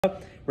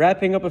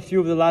Wrapping up a few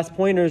of the last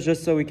pointers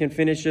just so we can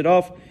finish it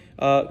off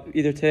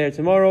either today or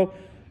tomorrow.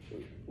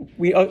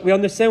 We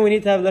understand we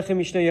need to have Lechem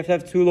Mishne. You have to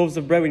have 2 loaves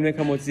of bread when you make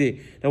Hamotzi.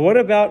 Now what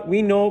about,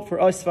 we know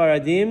for us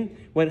Faradim,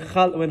 when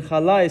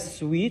challah is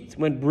sweet,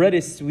 when bread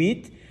is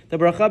sweet, the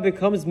bracha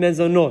becomes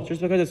mezonot.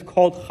 Just because it's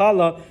called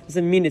challah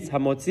doesn't mean it's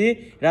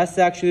hamotzi. It has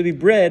to actually be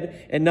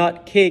bread and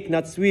not cake,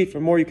 not sweet.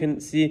 For more you can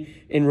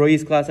see in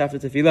Roi's class after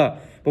tefillah.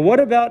 But what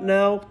about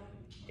now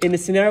in a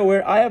scenario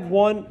where I have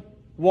one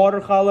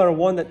water challah or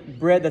one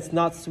bread that's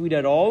not sweet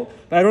at all,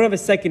 but I don't have a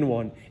second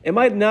one? Am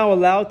I now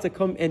allowed to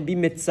come and be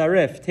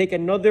mitzaref, take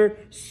another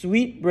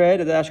sweet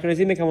bread that the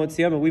Ashkenazim make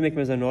hamotzi and we make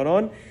mezonot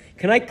on?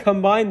 Can I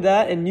combine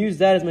that and use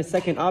that as my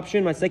second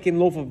option, my second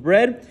loaf of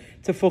bread,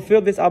 to fulfill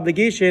this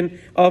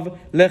obligation of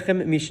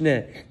Lechem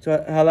Mishne?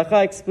 So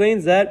Halakha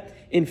explains that,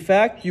 in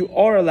fact, you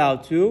are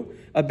allowed to.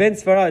 A ben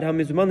Sfarad,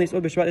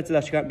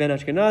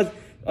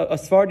 a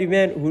Sephardi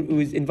man who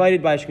is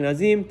invited by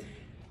Ashkenazim,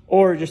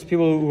 or just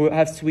people who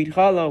have sweet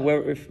challah,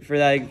 for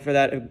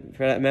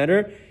that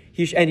matter,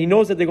 and he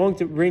knows that they're going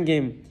to bring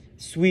him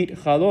sweet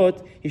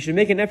chalot, he should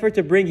make an effort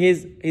to bring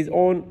his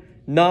own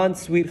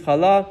non-sweet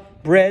challah,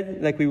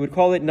 bread, like we would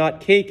call it,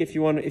 not cake, if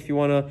you want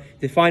to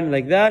define it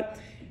like that.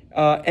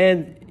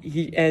 And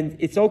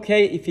it's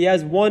okay if he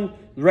has one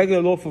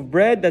regular loaf of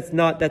bread that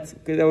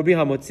would be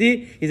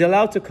hamotzi. He's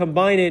allowed to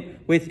combine it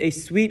with a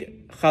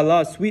sweet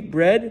challah, sweet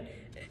bread,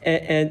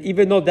 and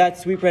even though that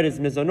sweet bread is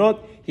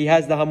mezonot, he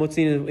has the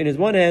hamotzi in his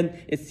one hand.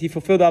 He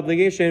fulfilled the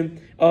obligation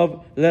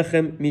of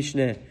Lechem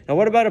Mishne. Now,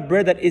 what about a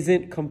bread that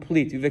isn't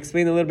complete? We've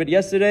explained a little bit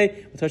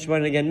yesterday. We'll touch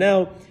upon it again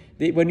now.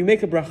 When you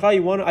make a bracha,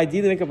 you want to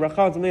ideally make a bracha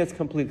on something that's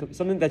complete,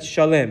 something that's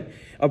shalem.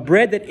 A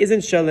bread that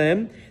isn't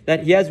shalem,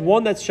 that he has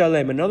one that's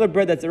shalem, another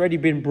bread that's already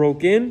been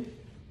broken.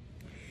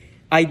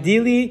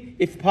 Ideally,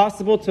 if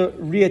possible, to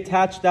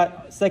reattach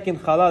that second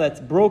challah that's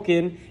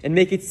broken and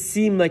make it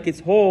seem like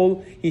it's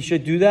whole, he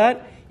should do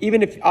that.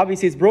 Even if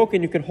obviously it's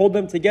broken, you can hold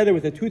them together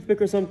with a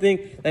toothpick or something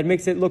that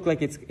makes it look like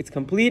it's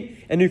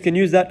complete, and you can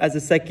use that as a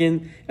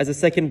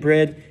second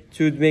bread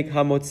to make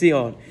hamotzi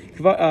on.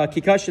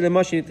 כיכר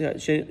שלמה,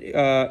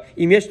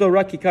 אם יש לו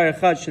רק כיכר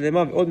אחד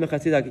שלמה ועוד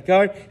מחצית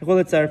הכיכר, יכול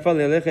לצרפה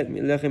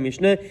ללחם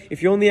משנה.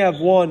 If you only have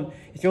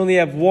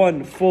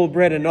one full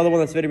bread and another one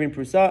that's already been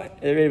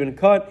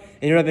cut,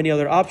 and you don't have any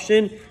other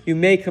option, you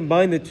may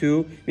combine the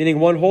two, meaning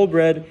one whole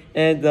bread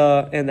and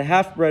the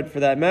half bread for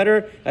that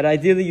matter. And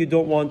ideally, you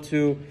want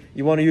to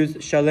use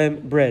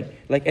shalem bread,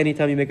 like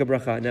anytime you make a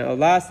bracha. Now,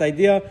 last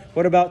idea,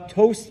 what about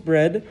toast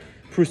bread?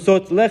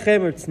 Prusot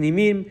lechem or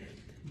tznimim,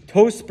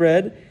 toast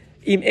bread.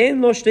 If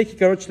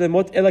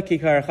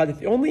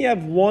you only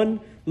have one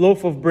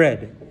loaf of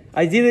bread,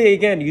 ideally,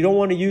 again, you don't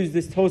want to use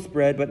this toast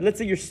bread, but let's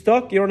say you're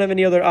stuck, you don't have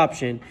any other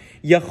option.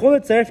 You're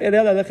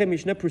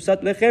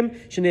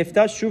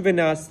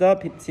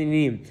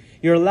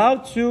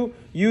allowed to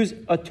use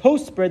a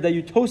toast bread that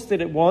you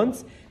toasted at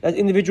once, that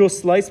individual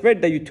slice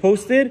bread that you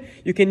toasted.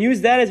 You can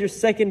use that as your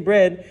second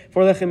bread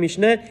for Lechem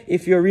Mishne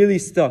if you're really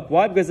stuck.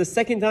 Why? Because the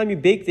second time you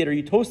baked it or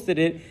you toasted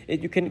it,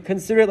 you can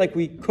consider it like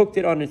we cooked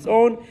it on its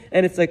own,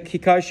 and it's like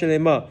kikar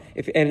shelema.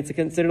 And it's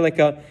considered like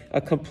a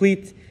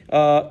complete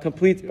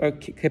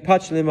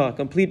kepat shlema,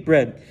 complete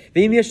bread.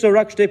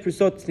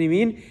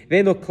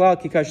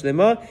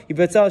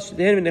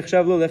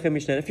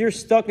 If you're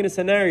stuck in a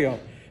scenario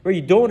where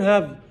you don't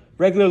have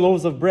regular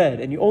loaves of bread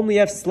and you only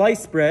have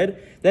sliced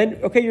bread, then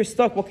okay, you're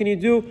stuck. What can you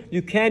do?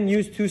 You can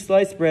use 2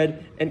 sliced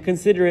bread and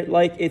consider it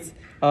like it's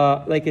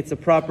a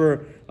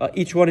proper.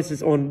 Each one is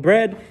its own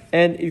bread,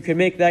 and you can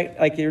make that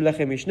like your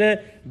Lechem Mishne.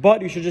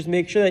 But you should just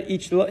make sure that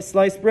each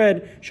sliced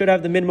bread should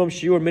have the minimum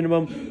shiur,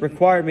 minimum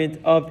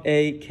requirement of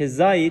a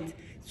kezait.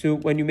 So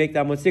when you make the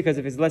hamotzi, because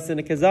if it's less than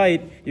a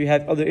kezait, you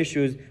have other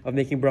issues of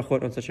making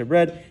brachot on such a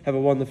bread. Have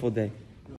a wonderful day.